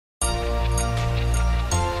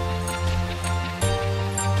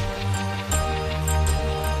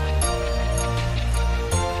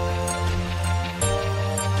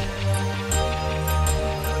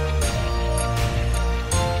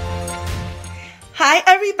Hi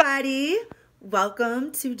everybody,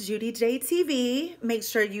 welcome to Judi J TV. Make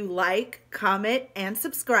sure you like, comment, and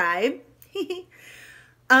subscribe.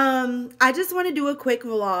 I just want to do a quick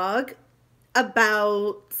vlog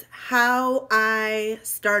about how I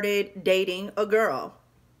started dating a girl.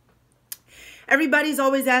 Everybody's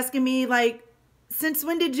always asking me, like, since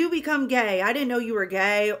when did you become gay? I didn't know you were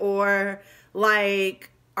gay, or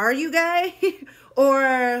like, are you gay?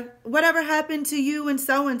 Or whatever happened to you and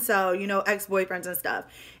so, you know, ex-boyfriends and stuff.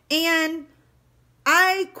 And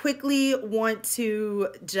I quickly want to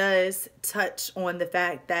just touch on the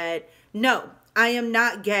fact that no, I am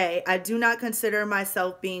not gay. I do not consider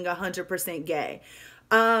myself being 100% gay.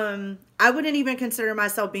 I wouldn't even consider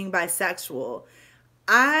myself being bisexual.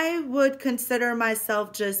 I would consider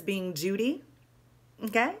myself just being Judi.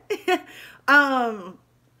 Okay?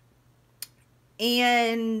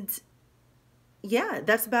 And yeah,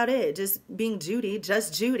 that's about it. Just being Judi,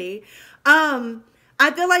 just Judi.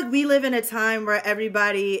 I feel like we live in a time where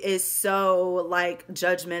everybody is so like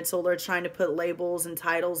judgmental or trying to put labels and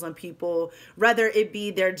titles on people, whether it be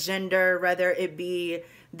their gender, whether it be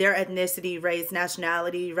their ethnicity, race,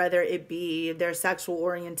 nationality, whether it be their sexual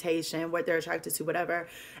orientation, what they're attracted to, whatever.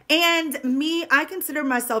 And me, I consider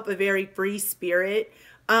myself a very free spirit.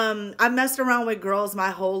 I messed around with girls my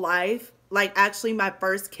whole life. Like, actually, my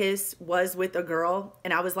first kiss was with a girl,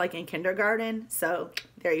 and I was, like, in kindergarten. So,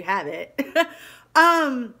 there you have it.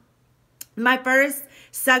 My first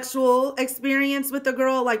sexual experience with a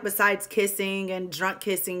girl, like, besides kissing and drunk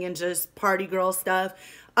kissing and just party girl stuff,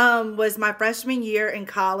 was my freshman year in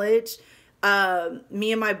college.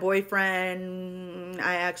 Me and my boyfriend,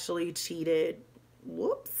 I actually cheated.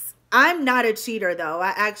 Whoops. I'm not a cheater, though.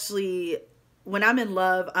 I actually, when I'm in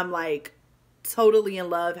love, I'm, like, totally in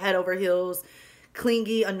love, head over heels,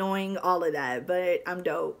 clingy, annoying, all of that, but I'm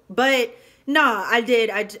dope. But no, I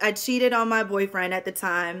did. I cheated on my boyfriend at the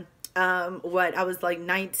time. I was like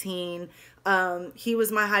 19. He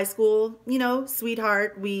was my high school, you know,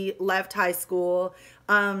 sweetheart. We left high school,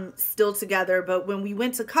 still together. But when we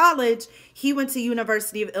went to college, he went to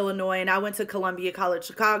University of Illinois and I went to Columbia College,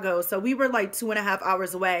 Chicago. So we were like 2.5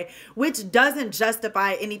 hours away, which doesn't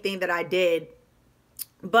justify anything that I did.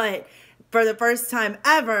 But for the first time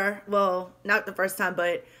ever, well, not the first time,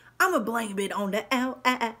 but I'm going to blame it on the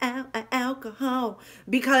alcohol.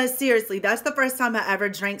 Because seriously, that's the first time I ever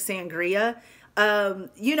drank sangria.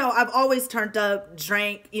 You know, I've always turned up,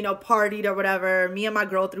 drank, you know, partied or whatever. Me and my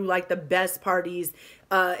girl threw like the best parties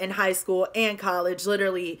in high school and college.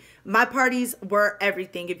 Literally, my parties were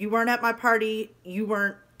everything. If you weren't at my party, you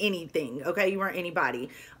weren't anything, okay? You weren't anybody.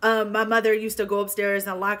 My mother used to go upstairs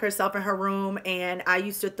and lock herself in her room, and I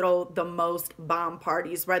used to throw the most bomb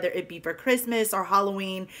parties, whether it be for Christmas or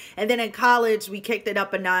Halloween. And then in college, we kicked it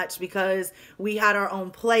up a notch because we had our own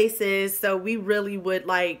places, so we really would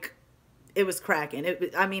like, it was cracking.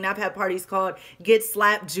 I mean, I've had parties called Get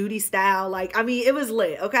Slapped Judi style. Like, I mean, it was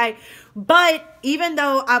lit, okay? But even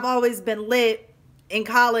though I've always been lit, in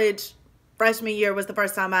college, freshman year was the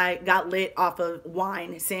first time I got lit off of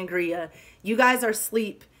wine, sangria. You guys are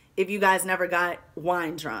asleep if you guys never got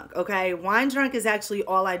wine drunk, okay? Wine drunk is actually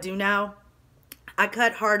all I do now. I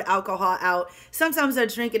cut hard alcohol out. Sometimes I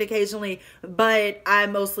drink it occasionally, but I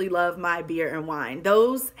mostly love my beer and wine.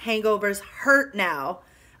 Those hangovers hurt now.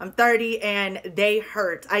 I'm 30 and they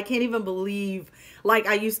hurt. I can't even believe, like,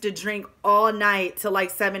 I used to drink all night till like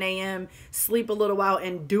 7 a.m., sleep a little while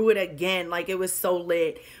and do it again. Like, it was so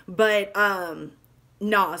lit. But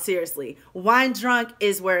no, seriously, wine drunk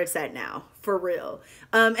is where it's at now, for real.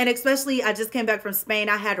 And especially, I just came back from Spain.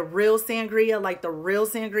 I had a real sangria, like the real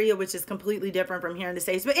sangria, which is completely different from here in the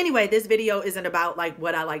States. But anyway, this video isn't about like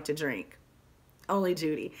what I like to drink. Only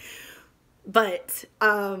Judi. But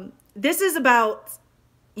this is about,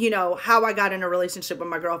 you know, how I got in a relationship with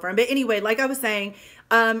my girlfriend. But anyway, like I was saying,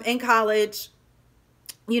 in college,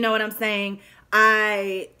 you know what I'm saying,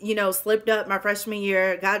 I, you know, slipped up my freshman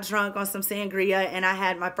year, got drunk on some sangria, and I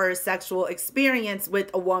had my first sexual experience with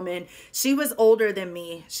a woman. She was older than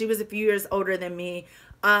me. She was a few years older than me,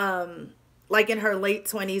 like in her late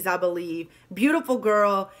 20s, I believe. Beautiful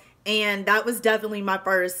girl. And that was definitely my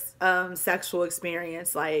first sexual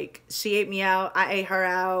experience. Like, she ate me out. I ate her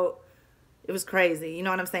out. It was crazy. You know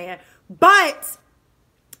what I'm saying? But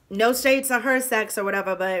no shade to her sex or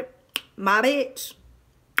whatever, but my bitch,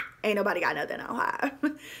 ain't nobody got nothing on her.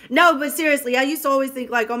 No, but seriously, I used to always think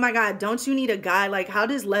like, oh my God, don't you need a guy? Like, how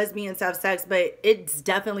does lesbians have sex? But it's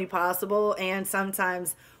definitely possible. And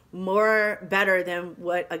sometimes more better than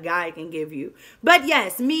what a guy can give you. But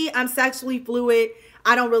yes, me, I'm sexually fluid.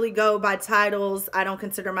 I don't really go by titles. I don't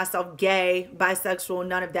consider myself gay, bisexual,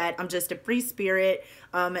 none of that. I'm just a free spirit,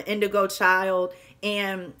 an indigo child,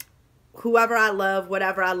 and whoever I love,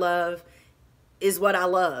 whatever I love, is what I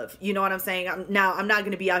love. You know what I'm saying? I'm not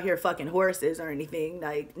going to be out here fucking horses or anything.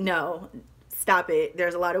 Like, no, stop it.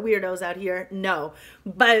 There's a lot of weirdos out here. No.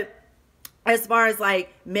 But as far as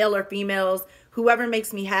like male or females, whoever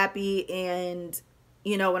makes me happy, and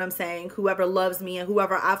you know what I'm saying, whoever loves me and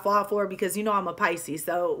whoever I fall for, because you know I'm a Pisces.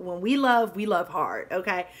 So when we love hard,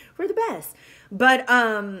 okay? We're the best. But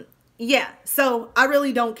yeah, so I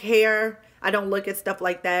really don't care. I don't look at stuff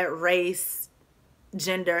like that, race,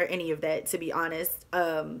 gender, any of that, to be honest.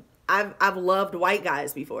 I've loved white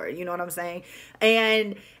guys before, you know what I'm saying?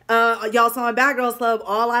 And y'all saw in Bad Girls Club,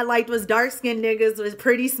 all I liked was dark-skinned niggas with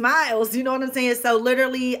pretty smiles, you know what I'm saying? So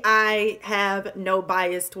literally, I have no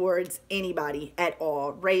bias towards anybody at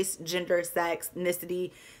all. Race, gender, sex,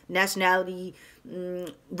 ethnicity, nationality,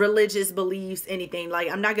 religious beliefs, anything. Like,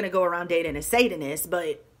 I'm not gonna go around dating a Satanist,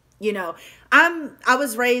 but you know, I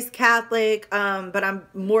was raised Catholic, but I'm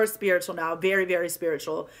more spiritual now, very, very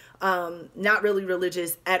spiritual. Not really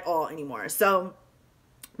religious at all anymore. So,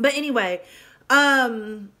 but anyway,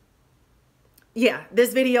 yeah,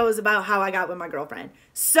 this video is about how I got with my girlfriend.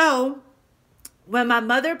 So, when my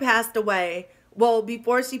mother passed away, well,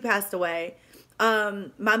 before she passed away,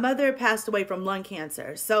 my mother passed away from lung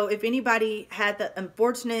cancer. So, if anybody had the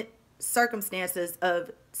unfortunate circumstances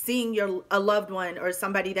of seeing a loved one or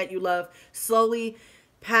somebody that you love slowly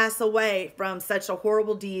pass away from such a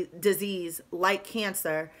horrible disease like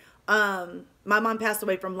cancer. My mom passed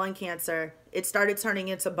away from lung cancer. It started turning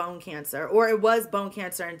into bone cancer, or it was bone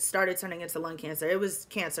cancer and started turning into lung cancer. It was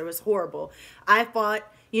cancer. It was horrible. I fought,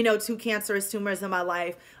 you know, 2 cancerous tumors in my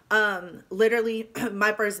life. Literally,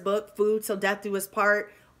 my first book, Food Till Death Do Us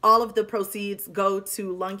Part, all of the proceeds go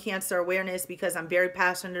to lung cancer awareness because I'm very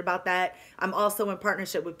passionate about that. I'm also in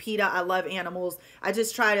partnership with PETA. I love animals. I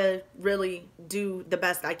just try to really do the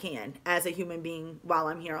best I can as a human being while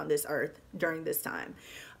I'm here on this earth during this time.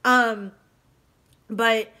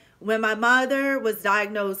 But when my mother was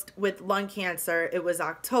diagnosed with lung cancer, it was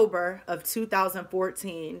October of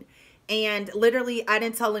 2014. And literally, I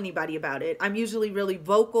didn't tell anybody about it. I'm usually really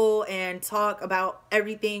vocal and talk about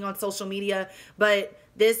everything on social media, but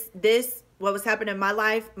what was happening in my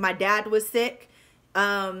life, my dad was sick.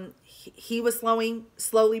 He was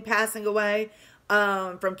slowly passing away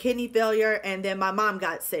from kidney failure, and then my mom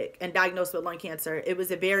got sick and diagnosed with lung cancer. It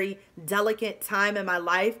was a very delicate time in my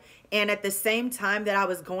life, and at the same time that I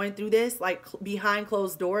was going through this, like behind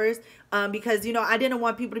closed doors, because, you know, I didn't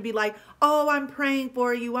want people to be like, oh, I'm praying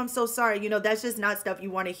for you, I'm so sorry. You know, that's just not stuff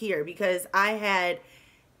you want to hear, because I had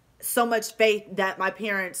so much faith that my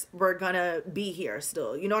parents were gonna be here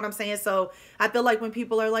still. You know what I'm saying? So I feel like when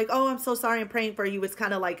people are like, oh, I'm so sorry, I'm praying for you, it's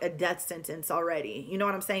kind of like a death sentence already. You know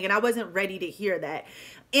what I'm saying? And I wasn't ready to hear that.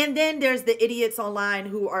 And then there's the idiots online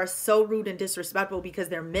who are so rude and disrespectful because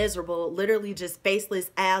they're miserable, literally just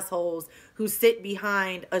faceless assholes who sit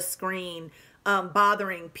behind a screen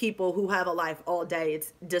bothering people who have a life all day.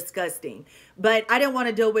 It's disgusting. But I didn't want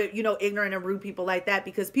to deal with, you know, ignorant and rude people like that,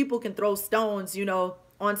 because people can throw stones, you know,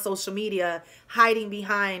 on social media, hiding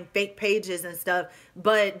behind fake pages and stuff,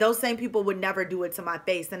 but those same people would never do it to my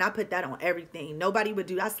face, and I put that on everything. Nobody would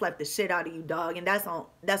do. I slapped the shit out of you, dog, and that's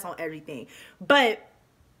on everything. But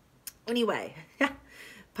anyway,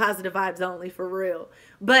 positive vibes only, for real.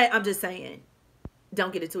 But I'm just saying,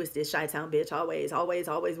 don't get it twisted, Chi-Town bitch, always, always,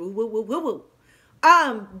 always, woo, woo, woo, woo, woo.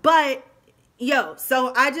 But yo,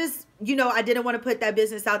 so I just, you know, I didn't want to put that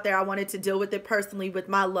business out there. I wanted to deal with it personally with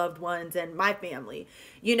my loved ones and my family,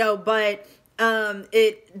 you know, but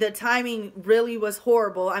the timing really was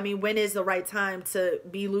horrible. I mean, when is the right time to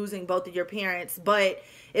be losing both of your parents? But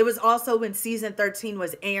it was also when season 13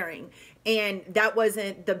 was airing, and that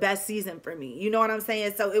wasn't the best season for me. You know what I'm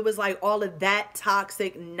saying? So it was like all of that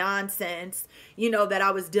toxic nonsense, you know, that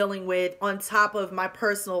I was dealing with on top of my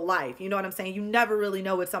personal life. You know what I'm saying? You never really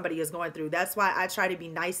know what somebody is going through. That's why I try to be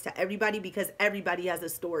nice to everybody, because everybody has a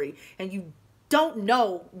story, and you don't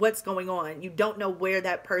know what's going on. You don't know where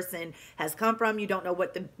that person has come from. You don't know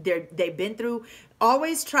what they've been through.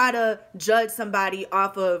 Always try to judge somebody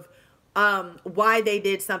off of why they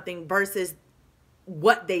did something versus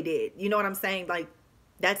what they did. You know what I'm saying? Like,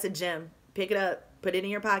 that's a gem. Pick it up, put it in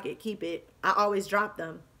your pocket, keep it. I always drop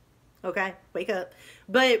them. Okay, wake up.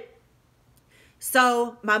 But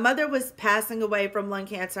so my mother was passing away from lung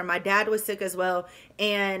cancer. My dad was sick as well,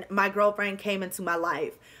 and my girlfriend came into my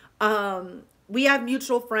life. We have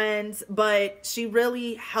mutual friends, but she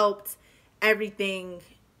really helped everything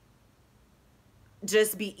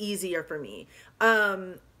just be easier for me.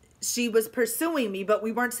 She was pursuing me, but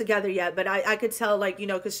we weren't together yet. But I could tell, like, you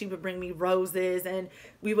know, because she would bring me roses and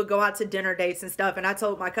we would go out to dinner dates and stuff. And I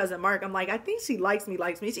told my cousin Mark, I'm like, I think she likes me.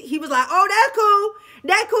 He was like, oh, that's cool.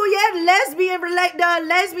 That's cool. Yeah, the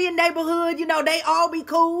lesbian neighborhood, you know, they all be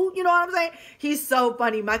cool. You know what I'm saying? He's so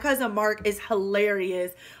funny. My cousin Mark is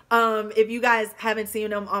hilarious. If you guys haven't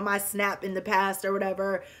seen him on my Snap in the past or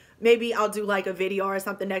whatever, maybe I'll do like a video or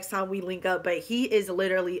something next time we link up. But he is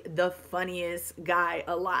literally the funniest guy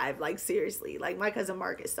alive. Like, seriously, like, my cousin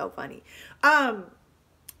Mark is so funny.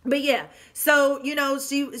 But yeah, so, you know,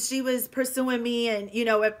 she was pursuing me, and, you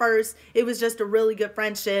know, at first it was just a really good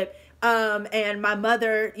friendship. And my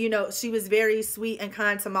mother, you know, she was very sweet and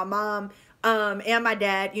kind to my mom, and my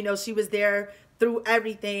dad. You know, she was there through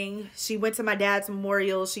everything. She went to my dad's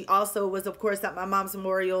memorial. She also was, of course, at my mom's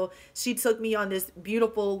memorial. She took me on this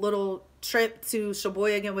beautiful little trip to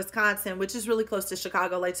Sheboygan, Wisconsin, which is really close to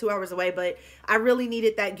Chicago, like 2 hours away, but I really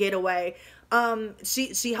needed that getaway.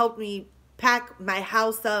 She helped me pack my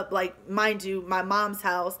house up, like, mind you, my mom's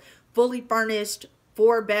house, fully furnished,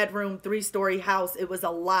 4-bedroom, 3-story house. It was a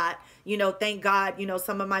lot. You know, thank God, you know,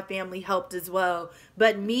 some of my family helped as well.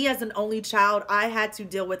 But me as an only child, I had to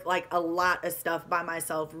deal with, like, a lot of stuff by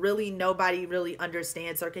myself. Really, nobody really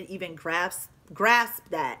understands or can even grasp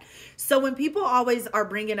that. So when people always are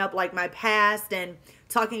bringing up, like, my past and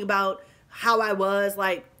talking about how I was,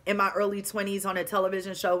 like, in my early 20s on a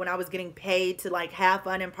television show when I was getting paid to, like, have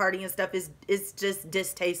fun and party and stuff, is just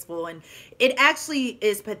distasteful. And it actually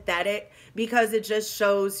is pathetic, because it just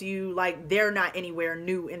shows you, like, they're not anywhere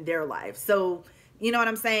new in their life. So, you know what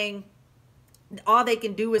I'm saying? All they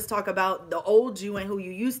can do is talk about the old you and who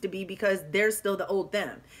you used to be, because they're still the old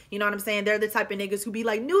them. You know what I'm saying? They're the type of niggas who be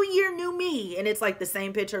like, new year, new me. And it's like the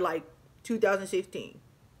same picture, like 2016,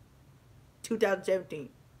 2017,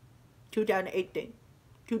 2018,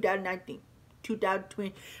 2019,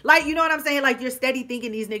 2020. Like, you know what I'm saying? Like, you're steady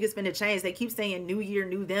thinking these niggas finna change. They keep saying new year,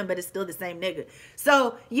 new them, but it's still the same nigga.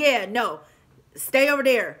 So yeah, no, stay over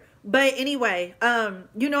there. But anyway,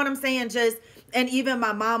 you know what I'm saying? Just, and even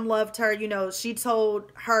my mom loved her. You know, she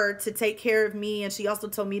told her to take care of me, and she also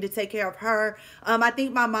told me to take care of her. I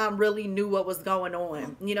think my mom really knew what was going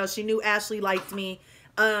on. You know, she knew Ashley liked me.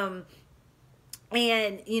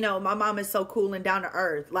 And, you know, my mom is so cool and down to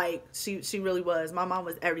earth. Like, she really was. My mom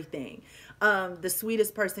was everything. The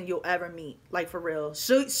sweetest person you'll ever meet. Like, for real.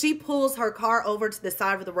 She pulls her car over to the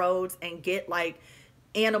side of the roads and get, like,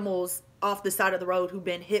 animals off the side of the road who've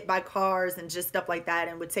been hit by cars and just stuff like that,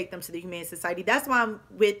 and would take them to the Humane Society. That's why I'm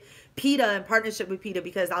with PETA, in partnership with PETA,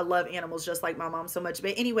 because I love animals just like my mom so much.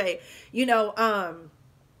 But anyway, you know,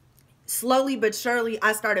 slowly but surely,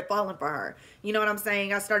 I started falling for her. You know what I'm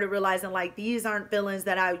saying? I started realizing, like, these aren't feelings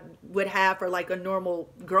that I would have for, like, a normal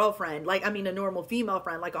girlfriend. Like, I mean, a normal female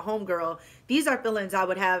friend, like a homegirl. These are feelings I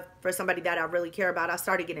would have for somebody that I really care about. I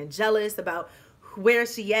started getting jealous about where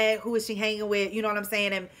is she at? Who is she hanging with? You know what I'm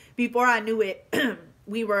saying? And before I knew it,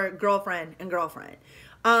 we were girlfriend and girlfriend.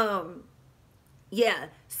 Yeah,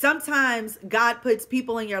 sometimes God puts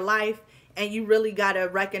people in your life, and you really got to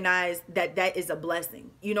recognize that that is a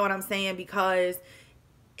blessing. You know what I'm saying? Because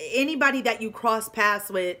anybody that you cross paths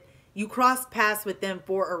with them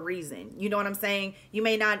for a reason. You know what I'm saying? You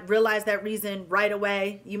may not realize that reason right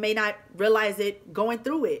away. You may not realize it going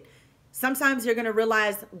through it. Sometimes you're going to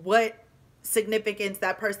realize what significance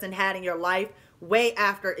that person had in your life way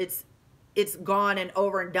after it's gone and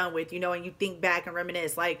over and done with, you know, and you think back and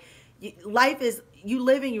reminisce. Like, life is, you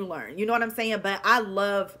live and you learn. You know what I'm saying? But I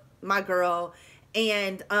love my girl,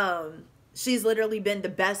 and she's literally been the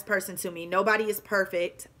best person to me. Nobody is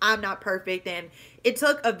perfect. I'm not perfect. And it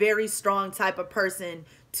took a very strong type of person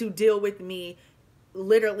to deal with me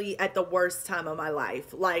literally at the worst time of my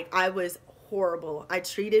life. Like, I was horrible. I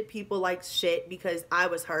treated people like shit because I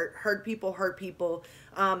was hurt people.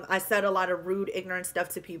 I said a lot of rude, ignorant stuff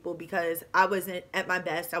to people because I wasn't at my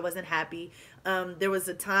best. I wasn't happy. There was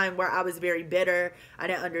a time where I was very bitter. I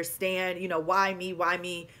didn't understand, you know, why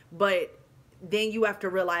me? But then you have to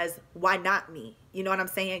realize, why not me? You know what I'm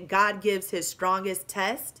saying? God gives his strongest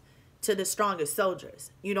test to the strongest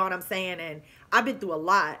soldiers. You know what I'm saying? And I've been through a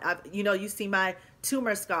lot. You know, you see my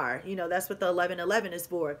tumor scar. You know, that's what the 1111 is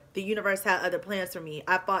for. The universe had other plans for me.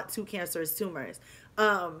 I fought 2 cancerous tumors.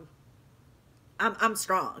 I'm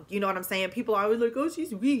strong. You know what I'm saying? People are always like, oh,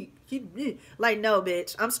 she's weak. Like, no,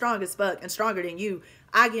 bitch. I'm strong as fuck and stronger than you.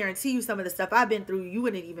 I guarantee you some of the stuff I've been through, you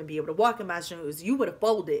wouldn't even be able to walk in my shoes. You would have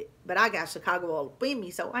folded. But I got Chicago all up in me,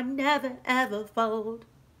 so I never, ever fold.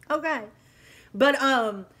 Okay. But,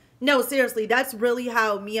 No, seriously, that's really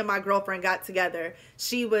how me and my girlfriend got together.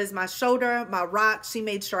 She was my shoulder, my rock. She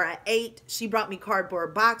made sure I ate. She brought me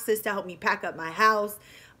cardboard boxes to help me pack up my house.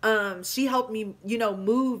 She helped me,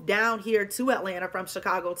 move down here to Atlanta from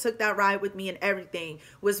Chicago, took that ride with me and everything,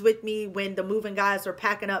 was with me when the moving guys were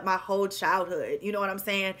packing up my whole childhood. You know what I'm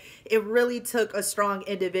saying? It really took a strong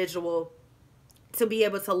individual to be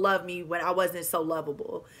able to love me when I wasn't so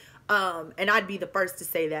lovable. And I'd be the first to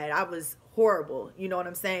say that. I was horrible. You know what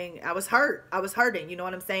I'm saying? I was hurt. I was hurting. You know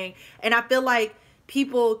what I'm saying? And I feel like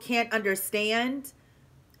people can't understand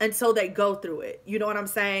until they go through it. You know what I'm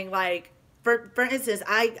saying? Like, for instance,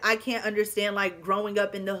 I can't understand, like, growing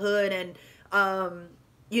up in the hood and,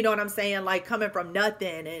 you know what I'm saying? Like, coming from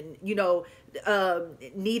nothing and,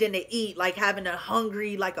 needing to eat, like having a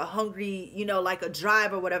hungry, like a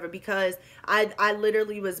drive or whatever, because I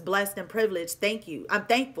literally was blessed and privileged. Thank you. I'm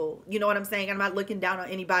thankful. You know what I'm saying? I'm not looking down on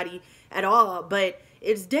anybody at all, but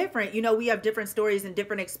it's different. We have different stories and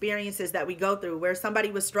different experiences that we go through. Where somebody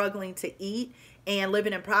was struggling to eat and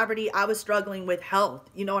living in poverty, I was struggling with health.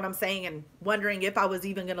 You know what I'm saying? And wondering if I was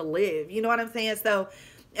even going to live. You know what I'm saying? So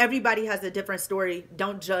everybody has a different story.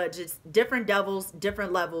 Don't judge. It's different devils,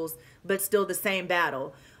 different levels, but still the same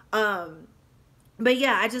battle. But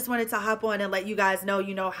yeah, I just wanted to hop on and let you guys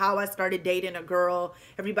know, how I started dating a girl.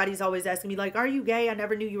 Everybody's always asking me, like, are you gay? I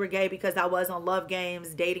never knew you were gay, because I was on Love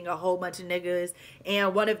Games dating a whole bunch of niggas.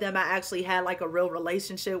 And one of them I actually had like a real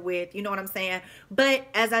relationship with, you know what I'm saying? But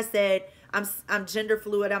as I said, I'm gender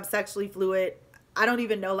fluid. I'm sexually fluid. I don't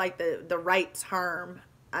even know like the right term.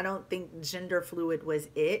 I don't think gender fluid was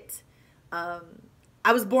it. I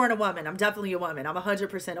was born a woman. I'm definitely a woman. I'm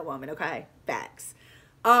 100% a woman. Okay. Facts.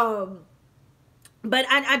 But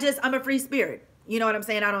I'm a free spirit. You know what I'm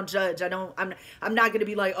saying? I don't judge. I'm not going to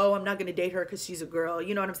be like, oh, I'm not going to date her because she's a girl.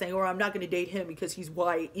 You know what I'm saying? Or I'm not going to date him because he's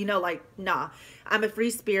white. Like, nah. I'm a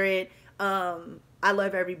free spirit. I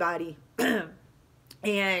love everybody.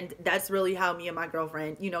 And that's really how me and my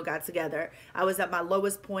girlfriend, got together. I was at my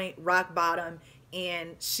lowest point, rock bottom,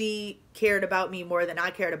 and she cared about me more than I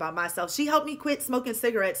cared about myself. She helped me quit smoking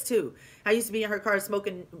cigarettes too. I used to be in her car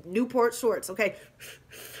smoking Newport shorts, okay?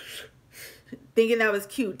 Thinking that was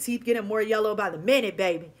cute. Teeth getting more yellow by the minute,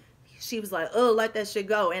 baby. She was like, oh, let that shit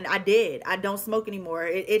go. And I did. I don't smoke anymore.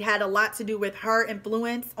 It had a lot to do with her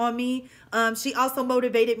influence on me. She also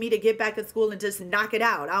motivated me to get back in school and just knock it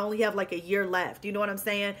out. I only have like a year left. You know what I'm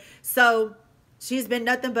saying? So she's been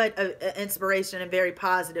nothing but an inspiration and very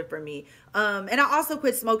positive for me. And I also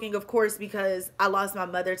quit smoking, of course, because I lost my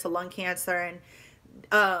mother to lung cancer.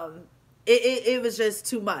 And it was just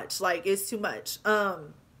too much. Like, it's too much.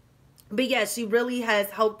 But yeah, she really has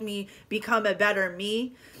helped me become a better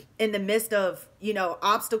me in the midst of,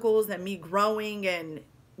 obstacles and me growing. And,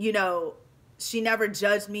 she never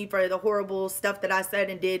judged me for the horrible stuff that I said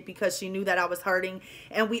and did, because she knew that I was hurting.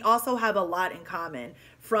 And we also have a lot in common,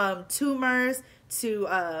 from tumors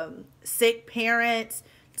to sick parents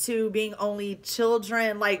to being only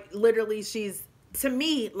children. Like, literally, she's, to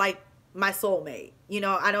me, like my soulmate.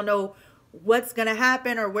 I don't know what's gonna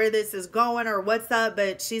happen or where this is going or what's up,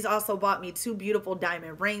 but she's also bought me 2 beautiful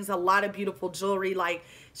diamond rings, a lot of beautiful jewelry. Like,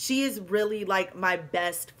 she is really like my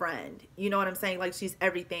best friend. You know what I'm saying? Like, she's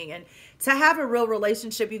everything. And to have a real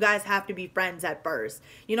relationship, you guys have to be friends at first.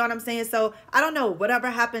 You know what I'm saying? So I don't know, whatever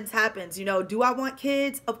happens, happens. Do I want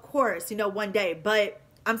kids? Of course, one day. But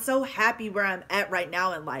I'm so happy where I'm at right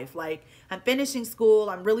now in life. Like, I'm finishing school.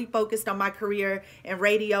 I'm really focused on my career in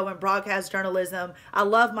radio and broadcast journalism. I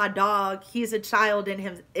love my dog. He's a child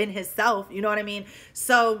in himself. You know what I mean?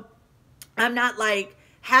 So I'm not like,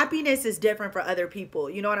 happiness is different for other people.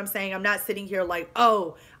 You know what I'm saying? I'm not sitting here like,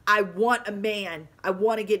 oh, I want a man, I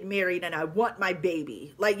want to get married, and I want my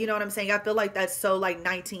baby. Like, you know what I'm saying? I feel like that's so like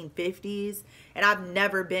 1950s. And I've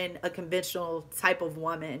never been a conventional type of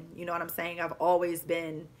woman. You know what I'm saying? I've always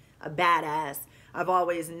been a badass. I've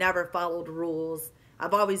always never followed rules.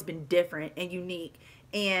 I've always been different and unique.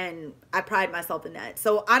 And I pride myself in that.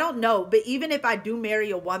 So I don't know. But even if I do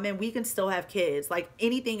marry a woman, we can still have kids. Like,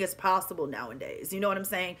 anything is possible nowadays. You know what I'm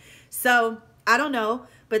saying? So I don't know.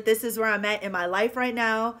 But this is where I'm at in my life right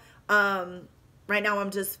now. Right now,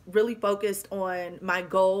 I'm just really focused on my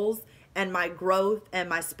goals and my growth and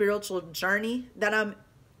my spiritual journey that I'm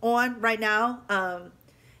on right now.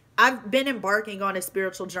 I've been embarking on a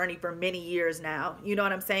spiritual journey for many years now. You know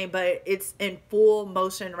what I'm saying? But it's in full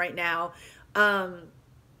motion right now.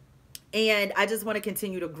 And I just want to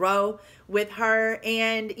continue to grow with her.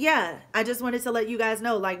 And yeah, I just wanted to let you guys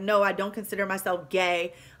know, like, no, I don't consider myself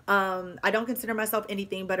gay. I don't consider myself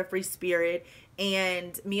anything but a free spirit.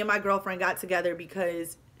 And me and my girlfriend got together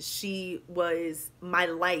because she was my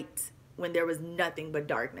light when there was nothing but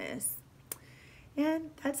darkness.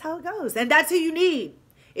 And that's how it goes. And that's who you need.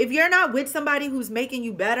 If you're not with somebody who's making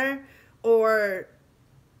you better or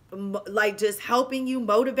like just helping you,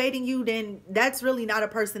 motivating you, then that's really not a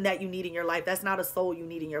person that you need in your life. That's not a soul you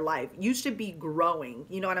need in your life. You should be growing.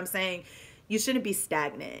 You know what I'm saying? You shouldn't be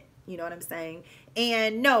stagnant. You know what I'm saying?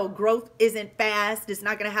 And no, growth isn't fast. It's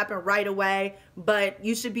not going to happen right away, but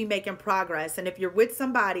you should be making progress. And if you're with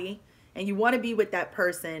somebody and you want to be with that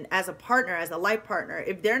person as a partner, as a life partner,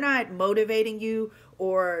 if they're not motivating you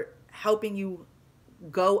or helping you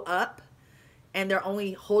go up, and they're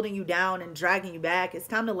only holding you down and dragging you back, it's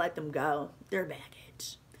time to let them go. They're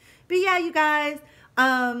baggage. But yeah, you guys,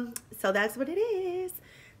 so that's what it is.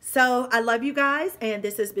 So I love you guys, and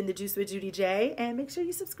this has been The Juice with Judi J, and make sure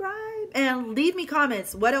you subscribe and leave me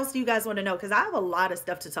comments. What else do you guys want to know? Because I have a lot of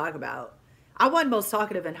stuff to talk about. I wasn't most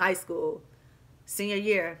talkative in high school, senior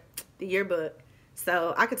year, the yearbook,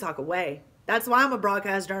 so I could talk away. That's why I'm a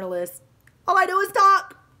broadcast journalist. All I do is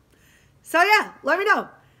talk. So yeah, let me know.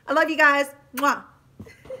 I love you guys. Mwah.